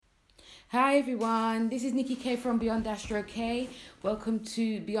Hi everyone, this is Nikki K from Beyond Astro K. Welcome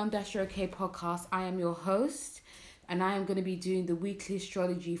to Beyond Astro K podcast. I am your host and I am going to be doing the weekly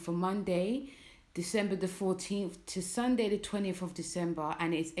astrology for Monday, December the 14th to Sunday the 20th of December,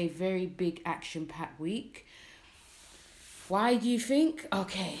 and it's a very big action-packed week. Why do you think?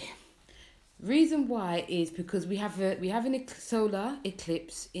 Okay. Reason why is because we have an solar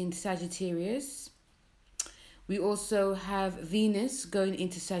eclipse in Sagittarius. We also have Venus going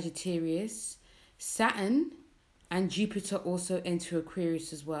into Sagittarius, Saturn and Jupiter also enter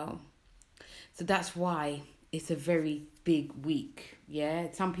Aquarius as well. So that's why it's a very big week. Yeah,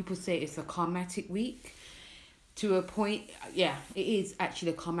 some people say it's a karmatic week. To a point, yeah, it is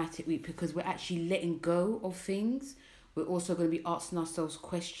actually a karmatic week because we're actually letting go of things. We're also going to be asking ourselves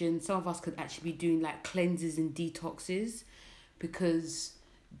questions. Some of us could actually be doing like cleanses and detoxes because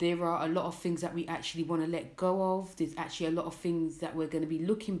there are a lot of things that we actually want to let go of. There's actually a lot of things that we're going to be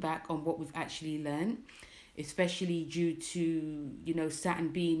looking back on what we've actually learned, especially due to, Saturn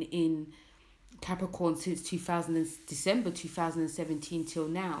being in Capricorn since December 2017 till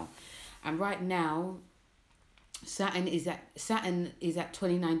now. And right now, Saturn is at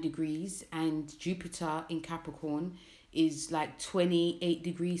 29 degrees and Jupiter in Capricorn is like 28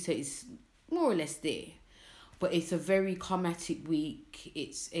 degrees, so it's more or less there. But it's a very karmatic week.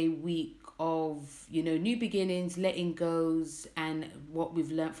 It's a week of, new beginnings, letting goes, and what we've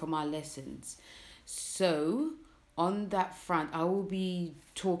learnt from our lessons. So, on that front, I will be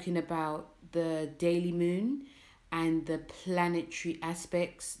talking about the daily moon and the planetary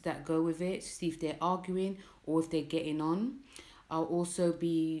aspects that go with it, see if they're arguing or if they're getting on. I've also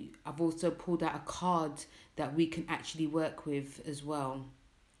pulled out a card that we can actually work with as well.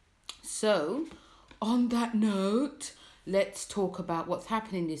 So, on that note, let's talk about what's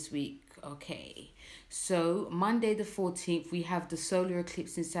happening this week. Okay. So, Monday the 14th, we have the solar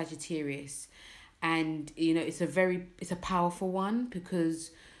eclipse in Sagittarius. And, it's a powerful one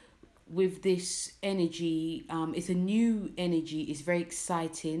because with this energy, it's a new energy. It's very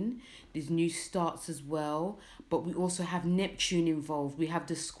exciting. There's new starts as well. But we also have Neptune involved. We have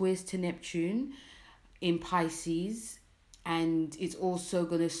the squares to Neptune in Pisces, and it's also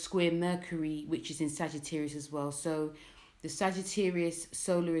going to square Mercury, which is in Sagittarius as well. So the Sagittarius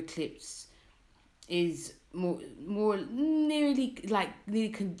solar eclipse is more nearly like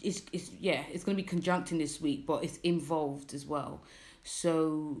it's going to be conjuncting this week, but it's involved as well.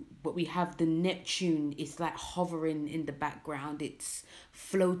 So but we have the Neptune, it's like hovering in the background, it's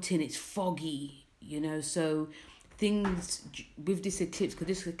floating, it's foggy, so things with this eclipse, because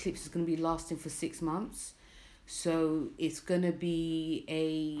this eclipse is going to be lasting for 6 months. So it's gonna be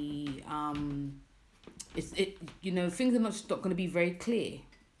things are not gonna be very clear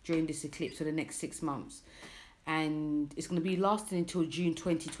during this eclipse for the next 6 months, and it's gonna be lasting until June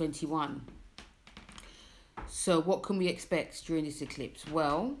 2021. So what can we expect during this eclipse?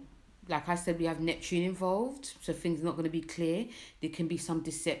 Well, like I said, we have Neptune involved, so things are not going to be clear. There can be some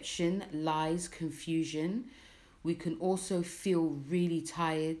deception, lies, confusion. We can also feel really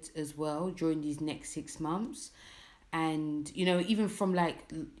tired as well during these next 6 months. And even from like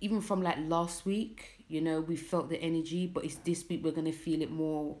last week, we felt the energy, but it's this week we're going to feel it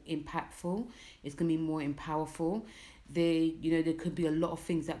more impactful. It's going to be more powerful. There could be a lot of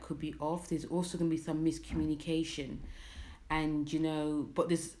things that could be off. There's also going to be some miscommunication. And but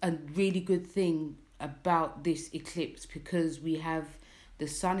there's a really good thing about this eclipse because we have the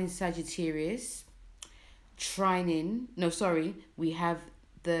sun in Sagittarius trining, no, sorry, we have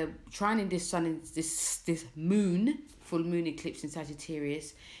the trining this sun in this moon, full moon eclipse in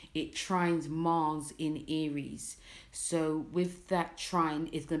Sagittarius. It trines Mars in Aries. So with that trine,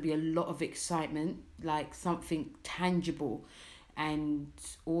 it's going to be a lot of excitement, like something tangible. And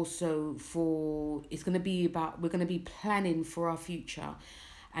also it's going to be about, we're going to be planning for our future.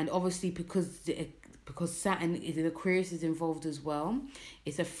 And obviously because Saturn is in Aquarius is involved as well,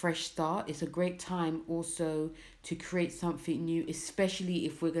 it's a fresh start. It's a great time also to create something new, especially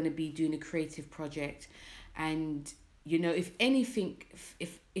if we're going to be doing a creative project. And if anything,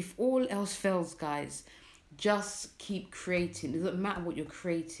 if all else fails, guys, just keep creating. It doesn't matter what you're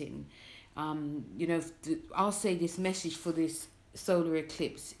creating. I'll say this message for this solar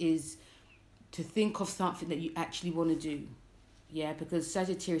eclipse is to think of something that you actually want to do. Yeah, because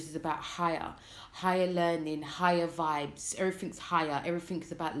Sagittarius is about higher learning, higher vibes. Everything's higher.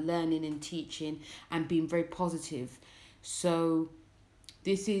 Everything's about learning and teaching and being very positive. So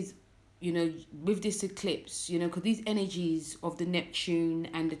this is, with this eclipse, because these energies of the Neptune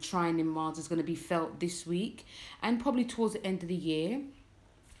and the trine in Mars is going to be felt this week and probably towards the end of the year.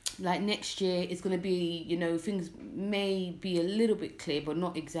 like next year it's going to be, things may be a little bit clear but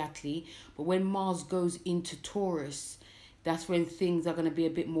not exactly. But when Mars goes into Taurus, that's when things are going to be a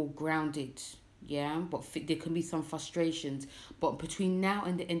bit more grounded. Yeah, but there can be some frustrations. But between now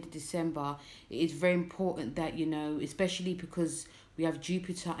and the end of December, it is very important that, especially because we have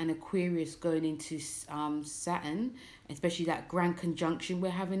Jupiter and Aquarius going into Saturn, especially that grand conjunction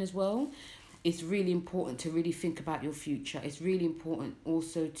we're having as well. It's really important to really think about your future. It's really important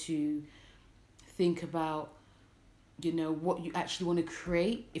also to think about, what you actually want to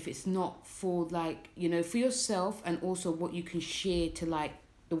create. If it's not for like, for yourself, and also what you can share to like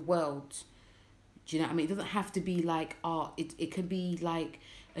the world. Do you know what I mean? It doesn't have to be like art. It could be like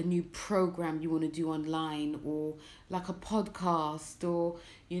a new program you want to do online, or like a podcast, or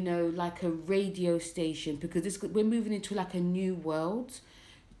like a radio station, because we're moving into like a new world.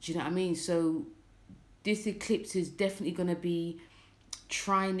 Do you know what I mean? So this eclipse is definitely going to be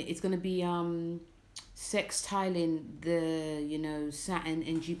it's going to be sextiling the Saturn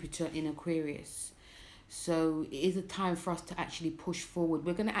and Jupiter in Aquarius. So it is a time for us to actually push forward.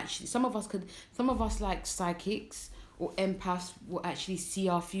 We're gonna actually some of us like psychics or empaths will actually see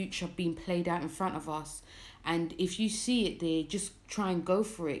our future being played out in front of us. And if you see it there, just try and go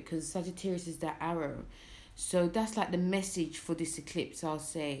for it, because Sagittarius is that arrow. So that's like the message for this eclipse, I'll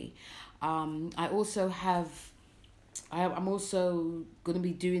say. I'm also going to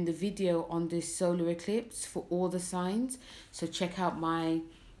be doing the video on this solar eclipse for all the signs. So check out my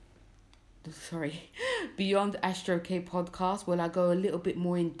Beyond Astro K podcast, where I go a little bit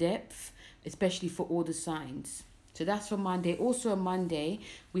more in depth, especially for all the signs. So that's for Monday. Also on Monday,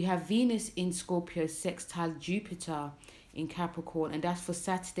 we have Venus in Scorpio sextile Jupiter in Capricorn, and that's for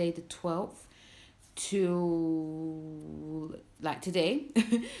Saturday the 12th till like today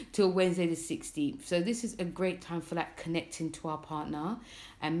till Wednesday the 16th. So this is a great time for like connecting to our partner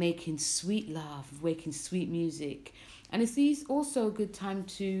and making sweet love, making sweet music. And it's also a good time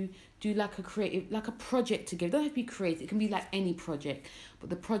to do like a creative, like a project together. It don't have to be creative. It can be like any project, but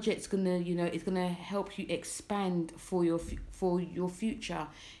the project's gonna, it's gonna help you expand for your future,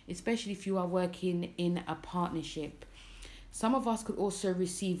 especially if you are working in a partnership. Some of us could also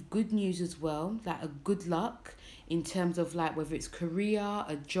receive good news as well, like a good luck in terms of like whether it's career,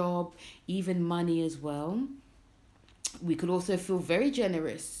 a job, even money as well. We could also feel very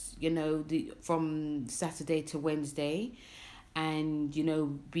generous, from Saturday to Wednesday, and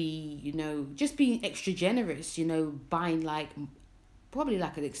be just being extra generous, buying like probably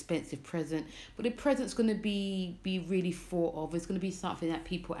like an expensive present, but the present's going to be really thought of. It's going to be something that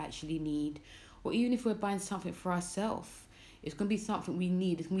people actually need. Or even if we're buying something for ourselves, it's going to be something we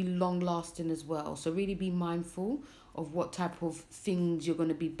need. It's going to be long lasting as well. So really be mindful of what type of things you're going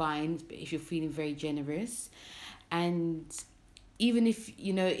to be buying if you're feeling very generous. And even if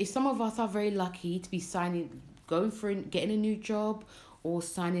some of us are very lucky to be getting a new job or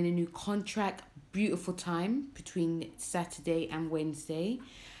signing a new contract, beautiful time between Saturday and Wednesday.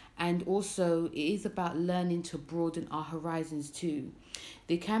 And also it is about learning to broaden our horizons too.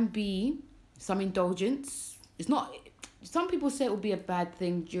 There can be some indulgence. Some people say it will be a bad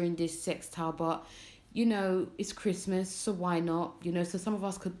thing during this sextile, but it's Christmas, so why not? So some of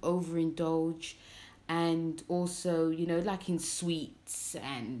us could overindulge, and also like in sweets,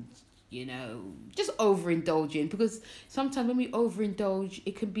 and just overindulging, because sometimes when we overindulge,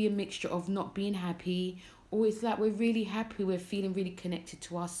 it can be a mixture of not being happy, or it's like we're really happy, we're feeling really connected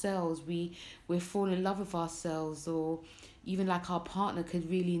to ourselves, we're falling in love with ourselves, or even like our partner could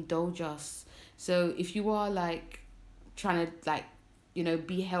really indulge us. So if you are like trying to like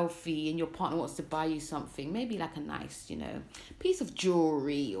be healthy, and your partner wants to buy you something, maybe like a nice piece of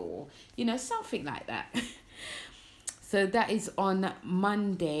jewelry, or something like that. So that is on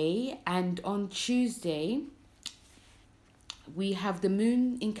Monday. And on Tuesday we have the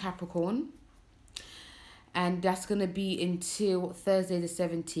moon in Capricorn, and that's going to be until Thursday the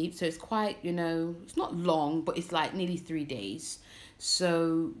 17th. So it's quite, it's not long, but it's like nearly 3 days.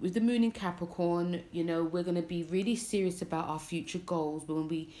 So with the moon in Capricorn, we're going to be really serious about our future goals.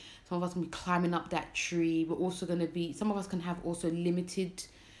 Some of us can be climbing up that tree. We're also going to be, some of us can have also limited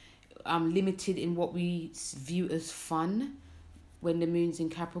in what we view as fun when the moon's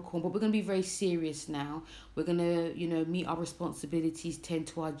in Capricorn. But we're going to be very serious now. We're going to, meet our responsibilities, tend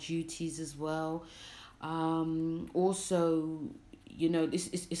to our duties as well. Also,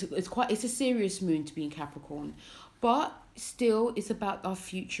 it's a serious moon to be in Capricorn, but still it's about our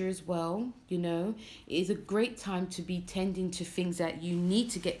future as well. It is a great time to be tending to things that you need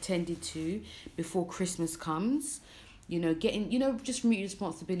to get tended to before Christmas comes. getting, just meeting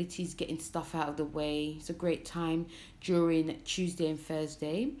responsibilities, getting stuff out of the way. It's a great time during Tuesday and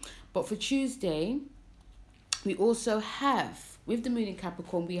Thursday. But for Tuesday, we also have, with the moon in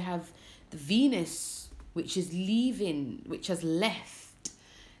Capricorn, we have the Venus, which has left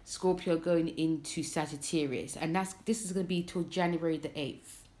Scorpio, going into Sagittarius. And this is going to be till January the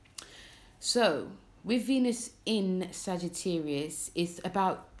 8th. So with Venus in Sagittarius, it's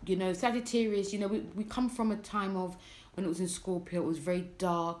about, Sagittarius, we come from a time of, when it was in Scorpio, it was very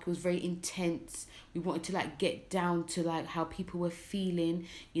dark, it was very intense. We wanted to get down to how people were feeling.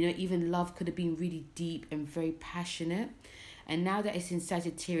 Even love could have been really deep and very passionate. And now that it's in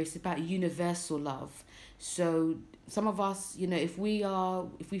Sagittarius, it's about universal love. So some of us, if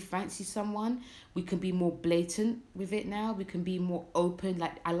we fancy someone, we can be more blatant with it now. We can be more open,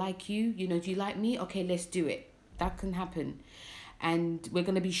 I like you, do you like me? Okay, let's do it. That can happen. And we're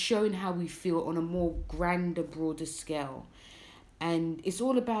going to be showing how we feel on a more grander, broader scale. And it's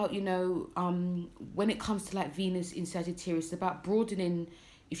all about, when it comes to Venus in Sagittarius, it's about broadening.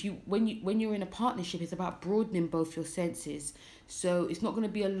 When you're in a partnership, it's about broadening both your senses. So it's not going to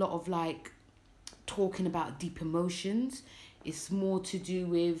be a lot of talking about deep emotions. It's more to do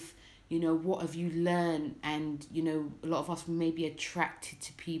with, what have you learned? And, a lot of us may be attracted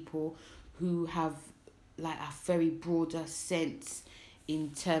to people who have a very broader sense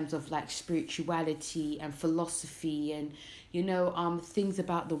in terms of spirituality and philosophy and things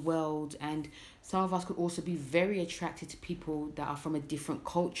about the world. And some of us could also be very attracted to people that are from a different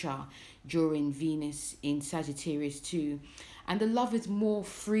culture during Venus in Sagittarius too. And the love is more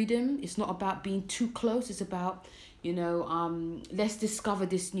freedom. It's not about being too close. It's about let's discover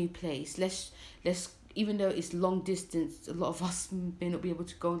this new place. Let's even though it's long distance, a lot of us may not be able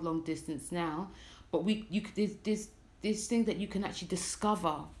to go long distance now, but there's things that you can actually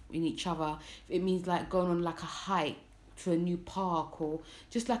discover in each other. It means going on a hike to a new park, or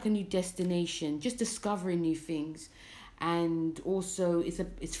just a new destination, just discovering new things. And also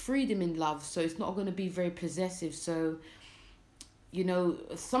it's freedom in love, so it's not going to be very possessive. So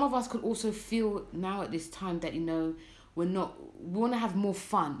some of us could also feel now at this time that we want to have more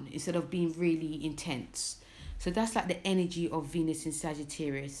fun instead of being really intense. So that's the energy of Venus in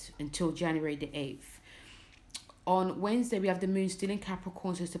Sagittarius until January the 8th. On Wednesday, we have the moon still in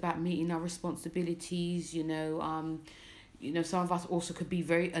Capricorn, so it's about meeting our responsibilities. Some of us also could be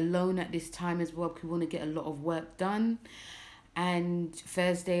very alone at this time as well, because we want to get a lot of work done. And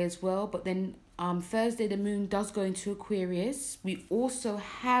Thursday as well. But then Thursday, the moon does go into Aquarius. We also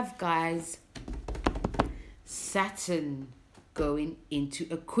have, guys, Saturn going into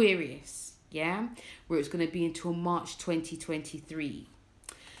Aquarius. Yeah, where it's going to be until March 2023.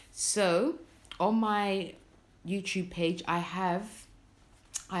 So on my YouTube page, I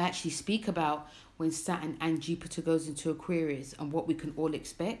actually speak about when Saturn and Jupiter goes into Aquarius and what we can all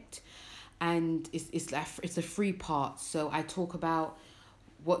expect. And it's a free part. So I talk about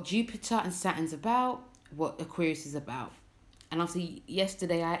what Jupiter and Saturn's about, what Aquarius is about. And after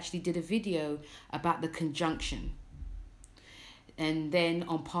yesterday, I actually did a video about the conjunction. And then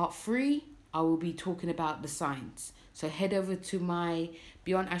on part 3, I will be talking about the signs. So head over to my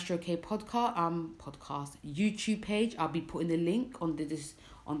Beyond Astro K podcast YouTube page. I'll be putting the link on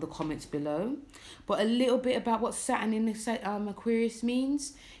the comments below. But a little bit about what Saturn in Aquarius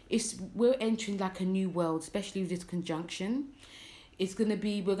means. We're entering a new world, especially with this conjunction.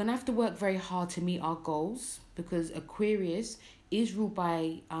 We're gonna have to work very hard to meet our goals, because Aquarius is ruled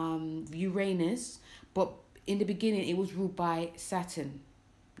by Uranus, but in the beginning it was ruled by Saturn.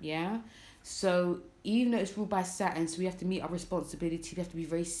 Yeah. So even though it's ruled by Saturn, so we have to meet our responsibility. We have to be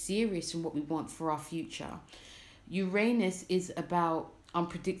very serious in what we want for our future. Uranus is about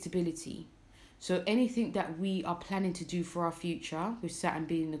unpredictability. So anything that we are planning to do for our future, with Saturn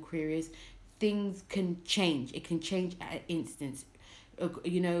being in Aquarius, things can change. It can change at an instant.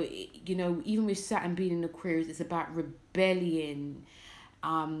 Even with Saturn being in Aquarius, it's about rebellion,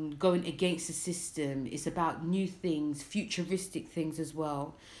 going against the system. It's about new things, futuristic things as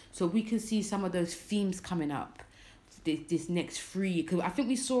well. So we can see some of those themes coming up this next 3 years. Because I think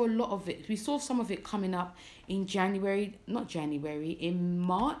we saw a lot of it. We saw some of it coming up in in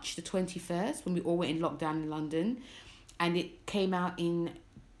March the 21st, when we all went in lockdown in London. And it came out in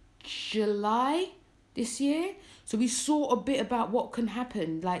July this year. So we saw a bit about what can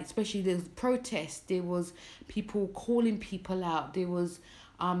happen, especially there was protests, there was people calling people out, there was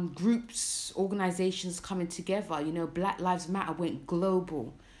groups, organizations coming together. Black Lives Matter went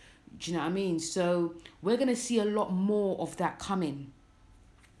global. Do you know what I mean? So we're going to see a lot more of that coming.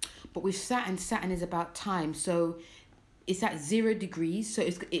 But with Saturn is about time. So it's at 0 degrees. So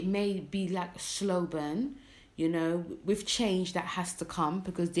it may be a slow burn. with change that has to come,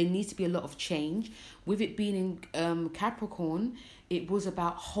 because there needs to be a lot of change. With it being in Capricorn, it was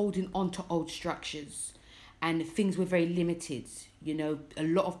about holding on to old structures, and things were very limited. A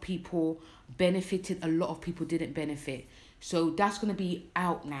lot of people benefited, a lot of people didn't benefit. So that's going to be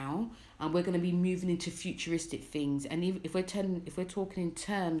out now, and we're going to be moving into futuristic things. And if we're talking in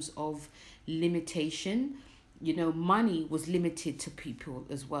terms of limitation, money was limited to people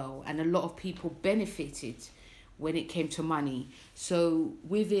as well, and a lot of people benefited when it came to money. So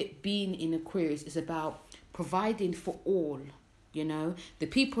with it being in Aquarius, it's about providing for all. The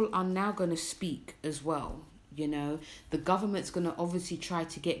people are now going to speak as well. The government's going to obviously try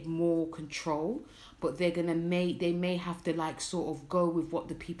to get more control, but they may have to sort of go with what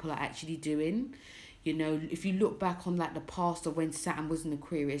the people are actually doing. If you look back on the past of when Saturn was in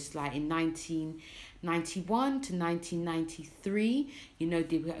Aquarius, in 1991 to 1993, we had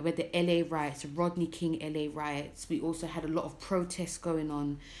the LA riots, Rodney King LA riots. We also had a lot of protests going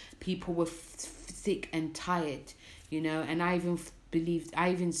on. People were sick and tired, and I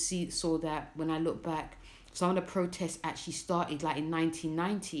even saw that when I look back, some of the protests actually started in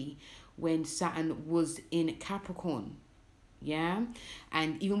 1990 when Saturn was in Capricorn. Yeah.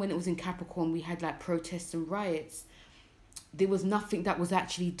 And even when it was in Capricorn, we had protests and riots. There was nothing that was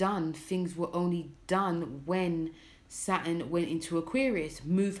actually done. Things were only done when Saturn went into Aquarius.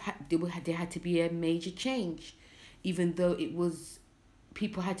 There had to be a major change, even though it was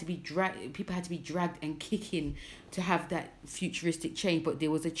people had to be dragged and kicking to have that futuristic change, but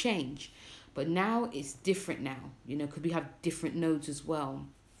there was a change. But now it's different now, because we have different nodes as well.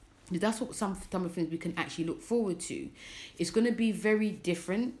 That's what some of the things we can actually look forward to. It's going to be very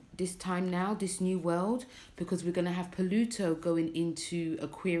different this time now, this new world, because we're going to have Pluto going into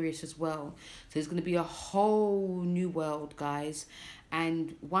Aquarius as well. So it's going to be a whole new world, guys.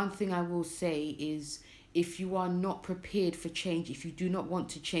 And one thing I will say is, if you are not prepared for change, if you do not want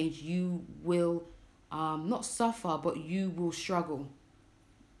to change, you will not suffer, but you will struggle.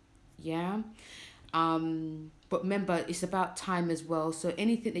 Yeah. But remember, it's about time as well. So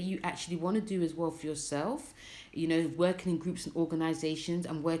anything that you actually want to do as well for yourself, working in groups and organizations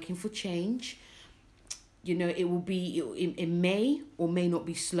and working for change, it may or may not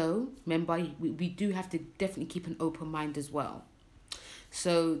be slow. Remember, we do have to definitely keep an open mind as well.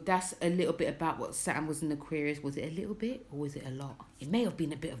 So that's a little bit about what Saturn was in Aquarius. Was it a little bit or was it a lot? It may have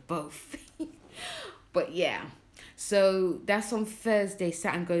been a bit of both. But yeah. So that's on Thursday,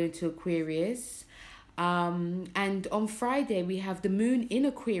 Saturn going into Aquarius. And on Friday, we have the moon in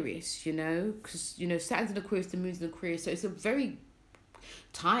Aquarius, because, Saturn's in Aquarius, the moon's in Aquarius. So it's a very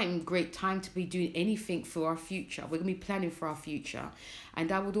great time to be doing anything for our future. We're going to be planning for our future.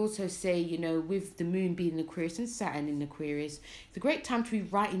 And I would also say, with the moon being in Aquarius and Saturn in Aquarius, it's a great time to be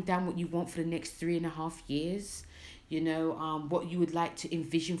writing down what you want for the next 3.5 years. What you would like to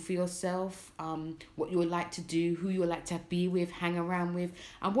envision for yourself, what you would like to do, who you would like to be with, hang around with,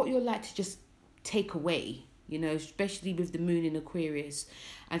 and what you would like to just take away, especially with the moon in Aquarius.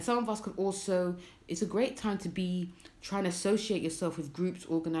 And some of us could also, it's a great time to be trying to associate yourself with groups,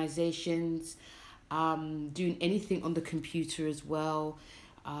 organizations, doing anything on the computer as well.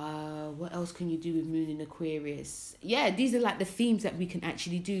 What else can you do with moon in Aquarius? Yeah, these are the themes that we can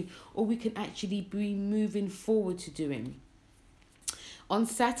actually do, or we can actually be moving forward to doing. On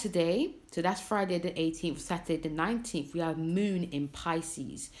Saturday, so that's Friday the 18th, Saturday the 19th, we have moon in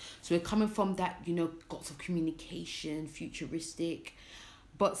Pisces. So we're coming from that, lots of communication, futuristic,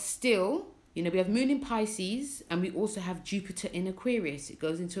 but still, we have moon in Pisces, and we also have Jupiter in Aquarius. It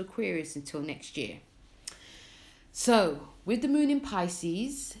goes into Aquarius until next year. So with the moon in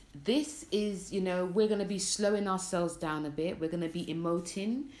Pisces, this is, we're going to be slowing ourselves down a bit. We're going to be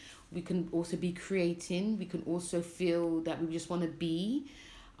emoting. We can also be creating. We can also feel that we just want to be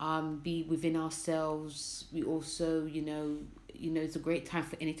within ourselves. We also, it's a great time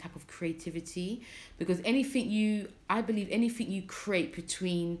for any type of creativity, because I believe anything you create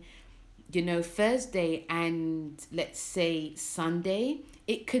between, Thursday and let's say Sunday,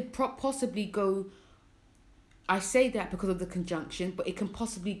 it could possibly go. I say that because of the conjunction, but it can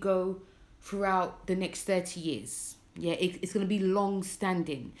possibly go throughout the next 30 years. Yeah, it's going to be long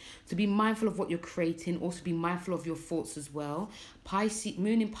standing. So be mindful of what you're creating. Also be mindful of your thoughts as well.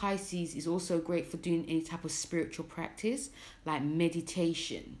 Moon in Pisces is also great for doing any type of spiritual practice, like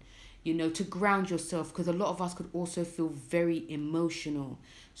meditation, to ground yourself, because a lot of us could also feel very emotional.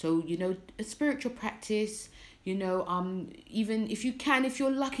 So, a spiritual practice, even if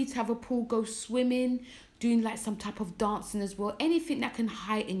you're lucky to have a pool, go swimming, doing some type of dancing as well. Anything that can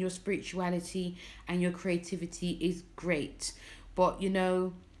heighten your spirituality and your creativity is great. But,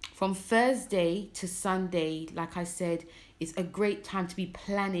 From Thursday to Sunday, like I said, it's a great time to be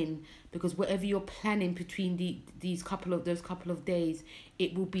planning, because whatever you're planning between these couple of days,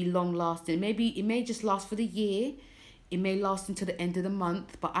 it will be long lasting. Maybe it may just last for the year, it may last until the end of the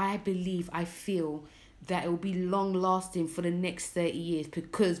month, but I feel that it will be long lasting for the next 30 years,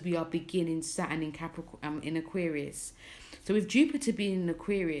 because we are beginning Saturn in Capricorn, in Aquarius. So with Jupiter being in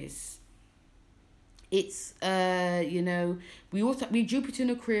Aquarius, it's we Jupiter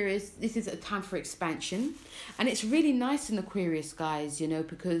in Aquarius, this is a time for expansion, and it's really nice in Aquarius, guys,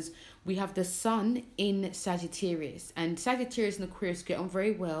 because we have the Sun in Sagittarius, and Sagittarius and Aquarius get on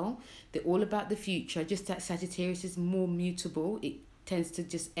very well. They're all about the future, just that Sagittarius is more mutable. It tends to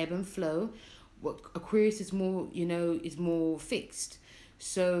just ebb and flow. What Aquarius is more, is more fixed.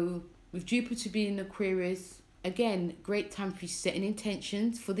 So with Jupiter being in Aquarius, again, great time for setting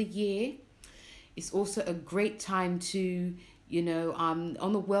intentions for the year. It's also a great time to,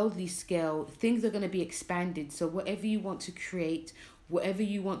 on the worldly scale, things are going to be expanded. So whatever you want to create, whatever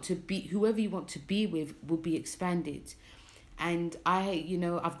you want to be, whoever you want to be with will be expanded. And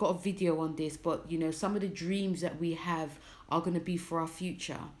I've got a video on this, but, some of the dreams that we have are going to be for our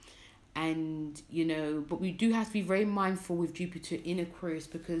future. And, but we do have to be very mindful with Jupiter in Aquarius,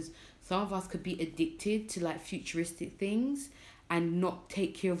 because some of us could be addicted to like futuristic things and not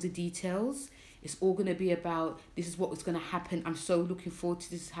take care of the details. It's all going to be about, this is what was going to happen. I'm so looking forward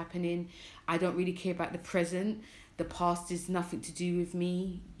to this happening. I don't really care about the present. The past is nothing to do with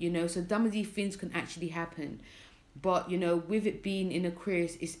me, So some of these things can actually happen. But, with it being in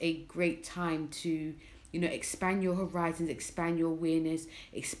Aquarius, it's a great time to, expand your horizons, expand your awareness,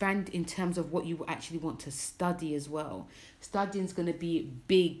 expand in terms of what you actually want to study as well. Studying is going to be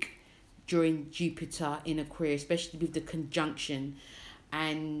big during Jupiter in Aquarius, especially with the conjunction.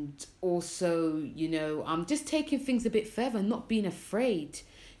 And also, I'm just taking things a bit further, not being afraid.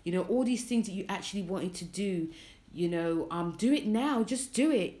 All these things that you actually wanted to do, do it now. Just do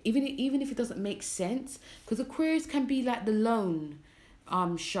it, even if it doesn't make sense. Because Aquarius can be like the lone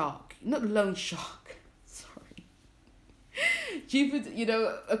shark, not the lone shark. Sorry,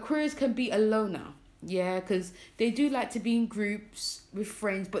 Jupiter. Aquarius can be a loner. Yeah, because they do like to be in groups with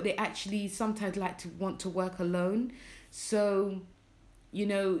friends, but they actually sometimes like to want to work alone. So,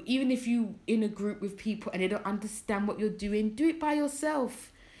 even if you in a group with people and they don't understand what you're doing, do it by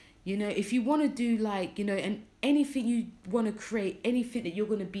yourself. If you want to do and anything you want to create, anything that you're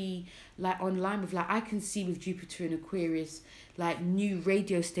going to be like online with, like I can see with Jupiter in Aquarius, like new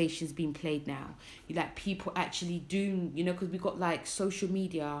radio stations being played now. Like people actually doing, because we've got like social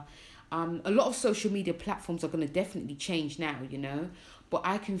media. A lot of social media platforms are going to definitely change now, But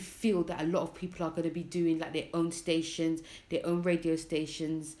I can feel that a lot of people are going to be doing like their own stations, their own radio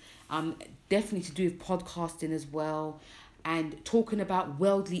stations, definitely to do with podcasting as well, and talking about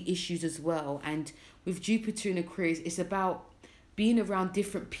worldly issues as well. And with Jupiter in Aquarius, it's about being around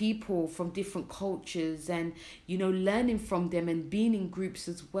different people from different cultures and, learning from them and being in groups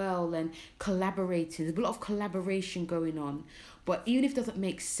as well and collaborating. There's a lot of collaboration going on. But even if it doesn't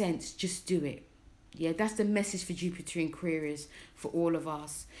make sense, just do it. Yeah, that's the message for Jupiter in Aquarius for all of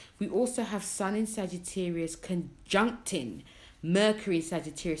us. We also have Sun in Sagittarius conjuncting Mercury in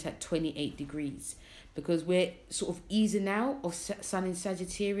Sagittarius at 28 degrees. Because we're sort of easing out of Sun in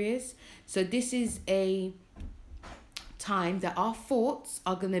Sagittarius. So this is a time that our thoughts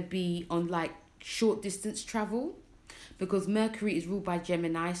are going to be on like short distance travel, because Mercury is ruled by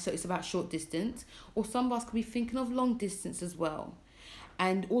Gemini, so it's about short distance, or some of us could be thinking of long distance as well.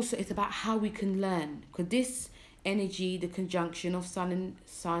 And also it's about how we can learn, because this energy, the conjunction of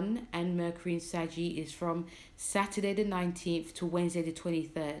Sun and Mercury in Saggy, is from Saturday the 19th to Wednesday the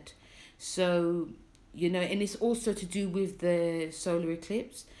 23rd. So, and it's also to do with the solar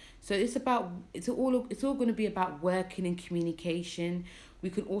eclipse. So it's all going to be about working and communication. We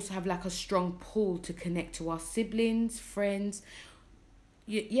can also have like a strong pull to connect to our siblings, friends.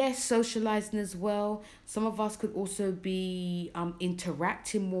 Yes, socializing as well. Some of us could also be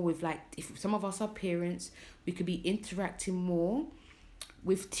interacting more with, like, if some of us are parents, we could be interacting more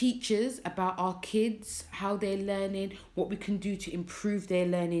with teachers about our kids, how they're learning, what we can do to improve their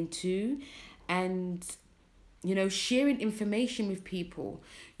learning too. And sharing information with people.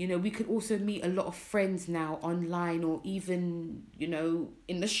 We could also meet a lot of friends now online, or even,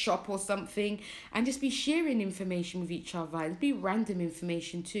 in the shop or something, and just be sharing information with each other. It'd be random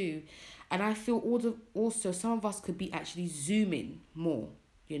information too. And I feel also some of us could be actually Zooming more,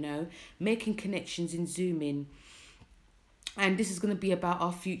 making connections in Zooming. And this is going to be about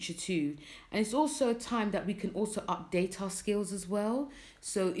our future too. And it's also a time that we can also update our skills as well.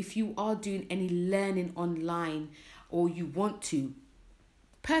 So if you are doing any learning online, or you want to,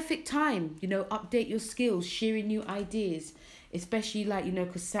 perfect time, update your skills, sharing new ideas, especially like,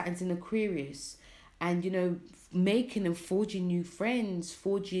 because Saturn's in Aquarius, and, making and forging new friends,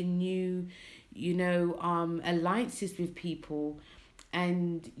 forging new, alliances with people.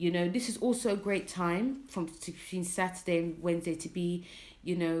 And, this is also a great time between Saturday and Wednesday to be,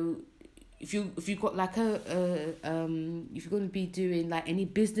 if you've got like if you're going to be doing like any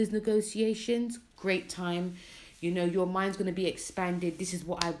business negotiations, great time. Your mind's going to be expanded. This is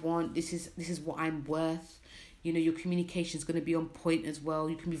what I want. This is what I'm worth. Your communication is going to be on point as well.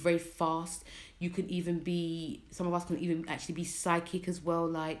 You can be very fast. You can even be, some of us can even actually be psychic as well.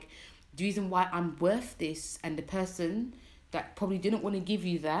 Like, the reason why I'm worth this, and the person that probably didn't want to give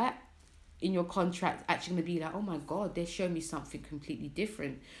you that in your contract actually going to be like, oh my God, they're showing me something completely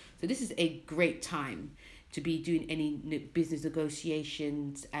different. So this is a great time to be doing any business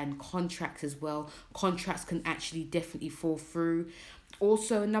negotiations and contracts as well. Contracts can actually definitely fall through.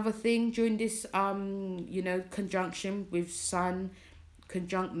 Also, another thing during this conjunction with Sun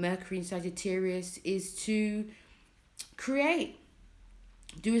conjunct Mercury in Sagittarius is to create,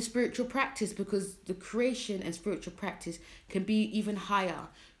 do a spiritual practice, because the creation and spiritual practice can be even higher.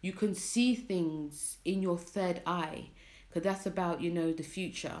 You can see things in your third eye, because that's about, the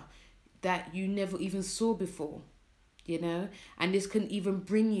future that you never even saw before, and this can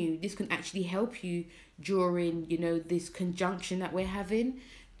actually help you during, this conjunction that we're having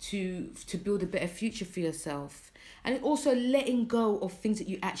to build a better future for yourself. And also letting go of things that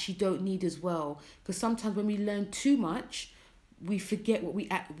you actually don't need as well, because sometimes when we learn too much, we forget what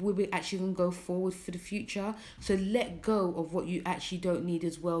we're actually going to go forward for the future. So let go of what you actually don't need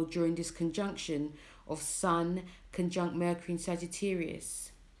as well during this conjunction of Sun conjunct Mercury in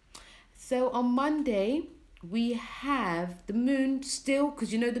Sagittarius. So on Monday, we have the moon still,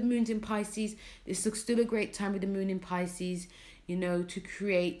 because the moon's in Pisces. It's still a great time with the moon in Pisces, to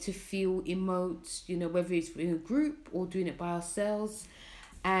create, to feel, emote, whether it's in a group or doing it by ourselves.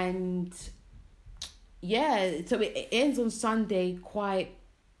 And yeah, so it ends on Sunday it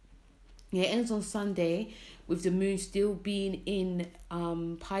ends on Sunday with the moon still being in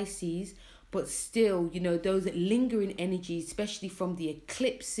Pisces, but still, those lingering energies, especially from the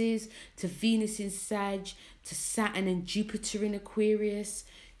eclipses to Venus in Sag to Saturn and Jupiter in Aquarius,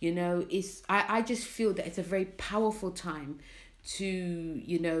 I just feel that it's a very powerful time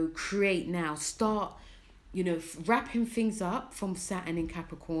to, create now, start, wrapping things up from Saturn in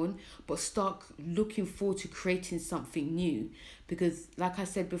Capricorn, but start looking forward to creating something new. Because like I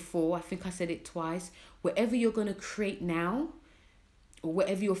said before, I think I said it twice, whatever you're going to create now, or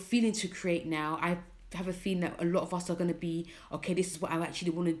whatever you're feeling to create now, I have a feeling that a lot of us are going to be, okay, this is what I actually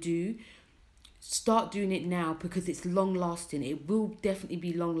want to do. Start doing it now, because it's long lasting. It will definitely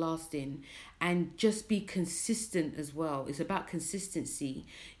be long lasting. And just be consistent as well. It's about consistency.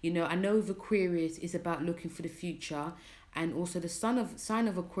 I know with Aquarius is about looking for the future, and also the sign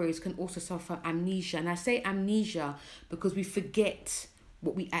of Aquarius can also suffer amnesia. And I say amnesia because we forget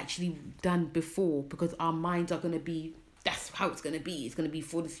what we actually done before, because our minds are going to be, that's how it's going to be. It's going to be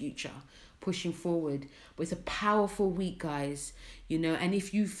for the future, pushing forward. But it's a powerful week, guys, and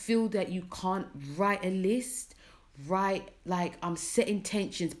if you feel that you can't write a list, set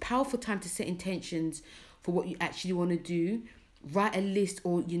intentions, powerful time to set intentions for what you actually want to do. Write a list,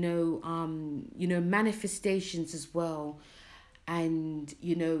 or manifestations as well, and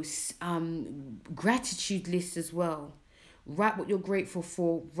gratitude list as well. Write what you're grateful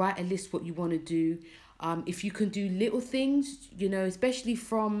for. Write a list what you want to do. If you can do little things, especially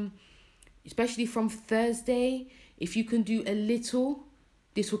from Thursday, if you can do a little,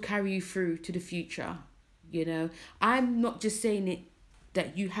 this will carry you through to the future. I'm not just saying it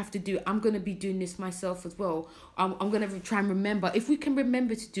that you have to do it. I'm going to be doing this myself as well. I'm going to try and remember. If we can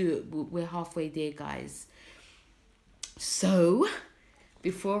remember to do it, we're halfway there, guys. So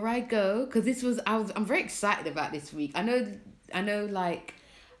before I go, because I'm very excited about this week. I know like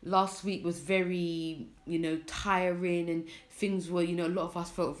last week was very, tiring, and things were, a lot of us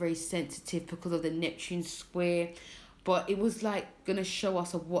felt very sensitive because of the Neptune square, but it was like going to show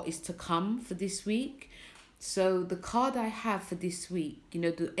us of what is to come for this week. So the card I have for this week,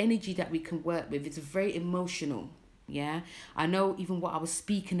 the energy that we can work with is very emotional. Yeah, I know even what I was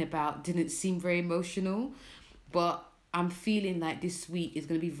speaking about didn't seem very emotional, but I'm feeling like this week is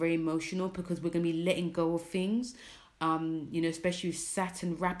going to be very emotional, because we're going to be letting go of things. Especially with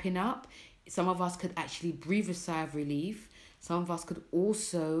Saturn wrapping up, some of us could actually breathe a sigh of relief. Some of us could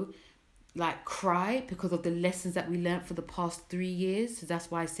also like cry because of the lessons that we learned for the past 3 years. So that's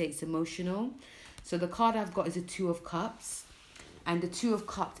why I say it's emotional. So the card I've got is a Two of Cups, and the Two of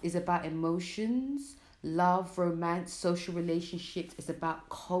Cups is about emotions, love, romance, social relationships. It's about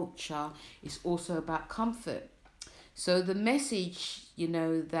culture. It's also about comfort. So the message,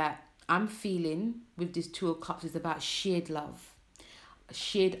 that I'm feeling with this Two of Cups is about shared love,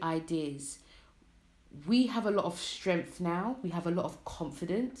 shared ideas. We have a lot of strength now. We have a lot of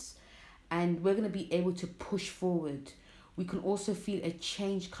confidence, and we're going to be able to push forward. We can also feel a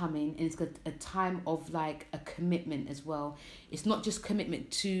change coming, and it's a time of like a commitment as well. It's not just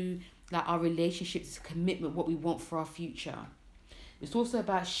commitment to like our relationships, it's a commitment what we want for our future. It's also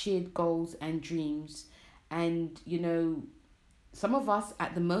about shared goals and dreams. And some of us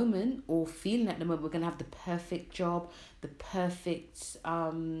at the moment, or feeling at the moment, we're going to have the perfect job, the perfect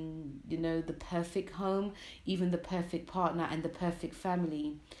the perfect home, even the perfect partner and the perfect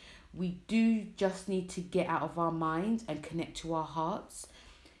family. We do just need to get out of our minds and connect to our hearts,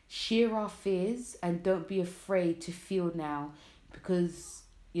 share our fears, and don't be afraid to feel now, because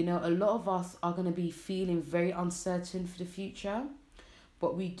a lot of us are going to be feeling very uncertain for the future,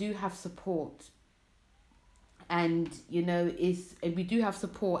 but we do have support. And is we do have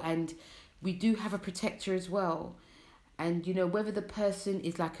support, and we do have a protector as well. And whether the person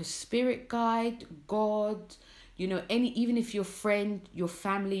is like a spirit guide, God, any, even if your friend, your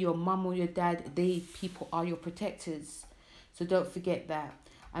family, your mum or your dad, they people are your protectors. So don't forget that.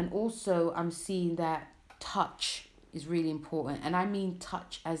 And also I'm seeing that touch is really important, and I mean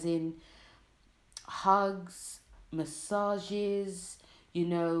touch as in hugs, massages,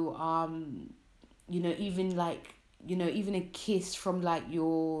 even like even a kiss from like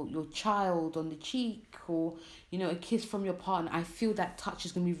your child on the cheek, or a kiss from your partner. I feel that touch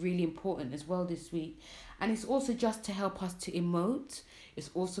is going to be really important as well this week. And it's also just to help us to emote.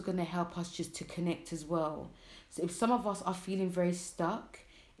 It's also going to help us just to connect as well. So if some of us are feeling very stuck,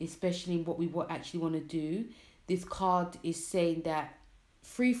 especially in what we actually want to do, this card is saying that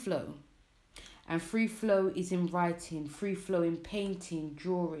free flow. And free flow is in writing, free flow in painting,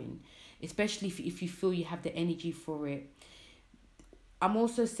 drawing, especially if you feel you have the energy for it. I'm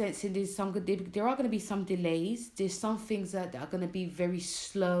also sensing there are going to be some delays. There's some things that are going to be very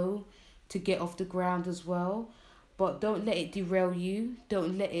slow to get off the ground as well. But don't let it derail you.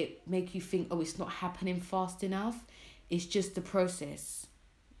 Don't let it make you think, oh, it's not happening fast enough. It's just the process.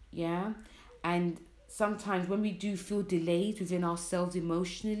 Yeah? And sometimes when we do feel delayed within ourselves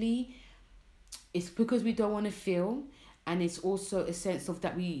emotionally, it's because we don't want to feel. And it's also a sense of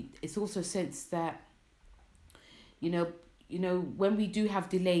that it's also a sense that, when we do have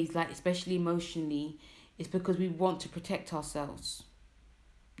delays, like especially emotionally, it's because we want to protect ourselves.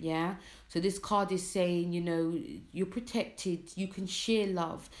 Yeah. So this card is saying, you're protected. You can share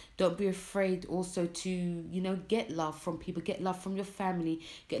love. Don't be afraid also to, get love from people, get love from your family,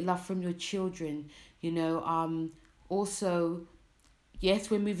 get love from your children. Also,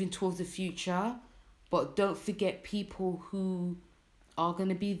 yes, we're moving towards the future, but don't forget people who are going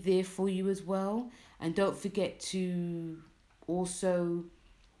to be there for you as well. And don't forget to also,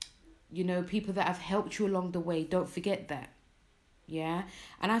 people that have helped you along the way. Don't forget that. Yeah.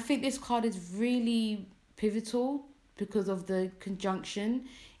 And I think this card is really pivotal because of the conjunction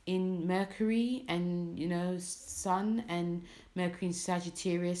in Mercury and, Sun and Mercury in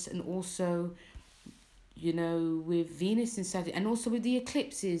Sagittarius, and also, with Venus in Sagittarius, and also with the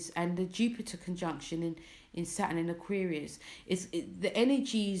eclipses and the Jupiter conjunction in Saturn and Aquarius. The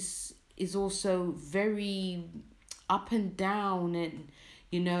energies is also very up and down, and,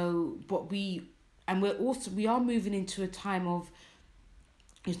 but we are moving into a time of,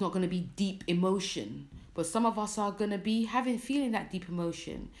 it's not going to be deep emotion, but some of us are going to be feeling that deep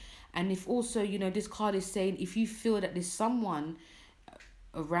emotion. And if also, this card is saying, if you feel that there's someone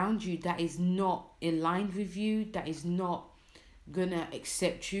around you that is not aligned with you, that is not gonna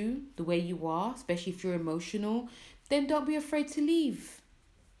accept you the way you are, especially if you're emotional, then don't be afraid to leave.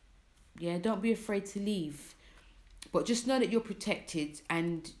 Yeah, don't be afraid to leave. But just know that you're protected,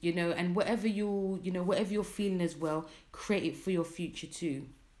 and and whatever you're feeling as well, create it for your future too.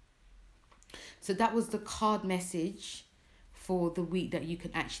 So that was the card message for the week that you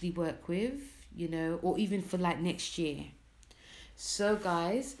can actually work with, or even for like next year. So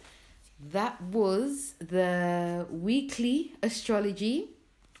guys, that was the weekly astrology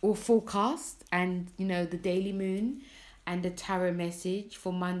or forecast, and the daily moon and the tarot message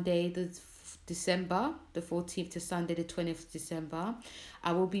for Monday December the 14th to Sunday the 20th of December.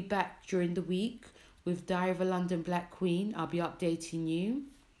 I will be back during the week with Diary of a London Black Queen. I'll be updating you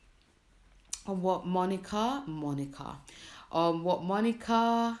on what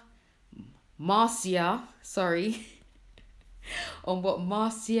Marcia, sorry, on what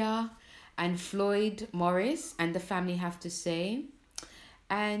Marcia and Floyd Morris and the family have to say.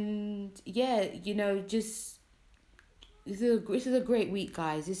 And yeah, just this is a great week,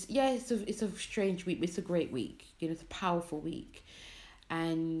 guys. It's a strange week, but it's a great week. It's a powerful week.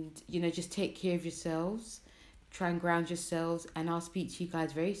 And just take care of yourselves, try and ground yourselves, and I'll speak to you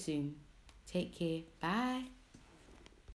guys very soon. Take care. Bye.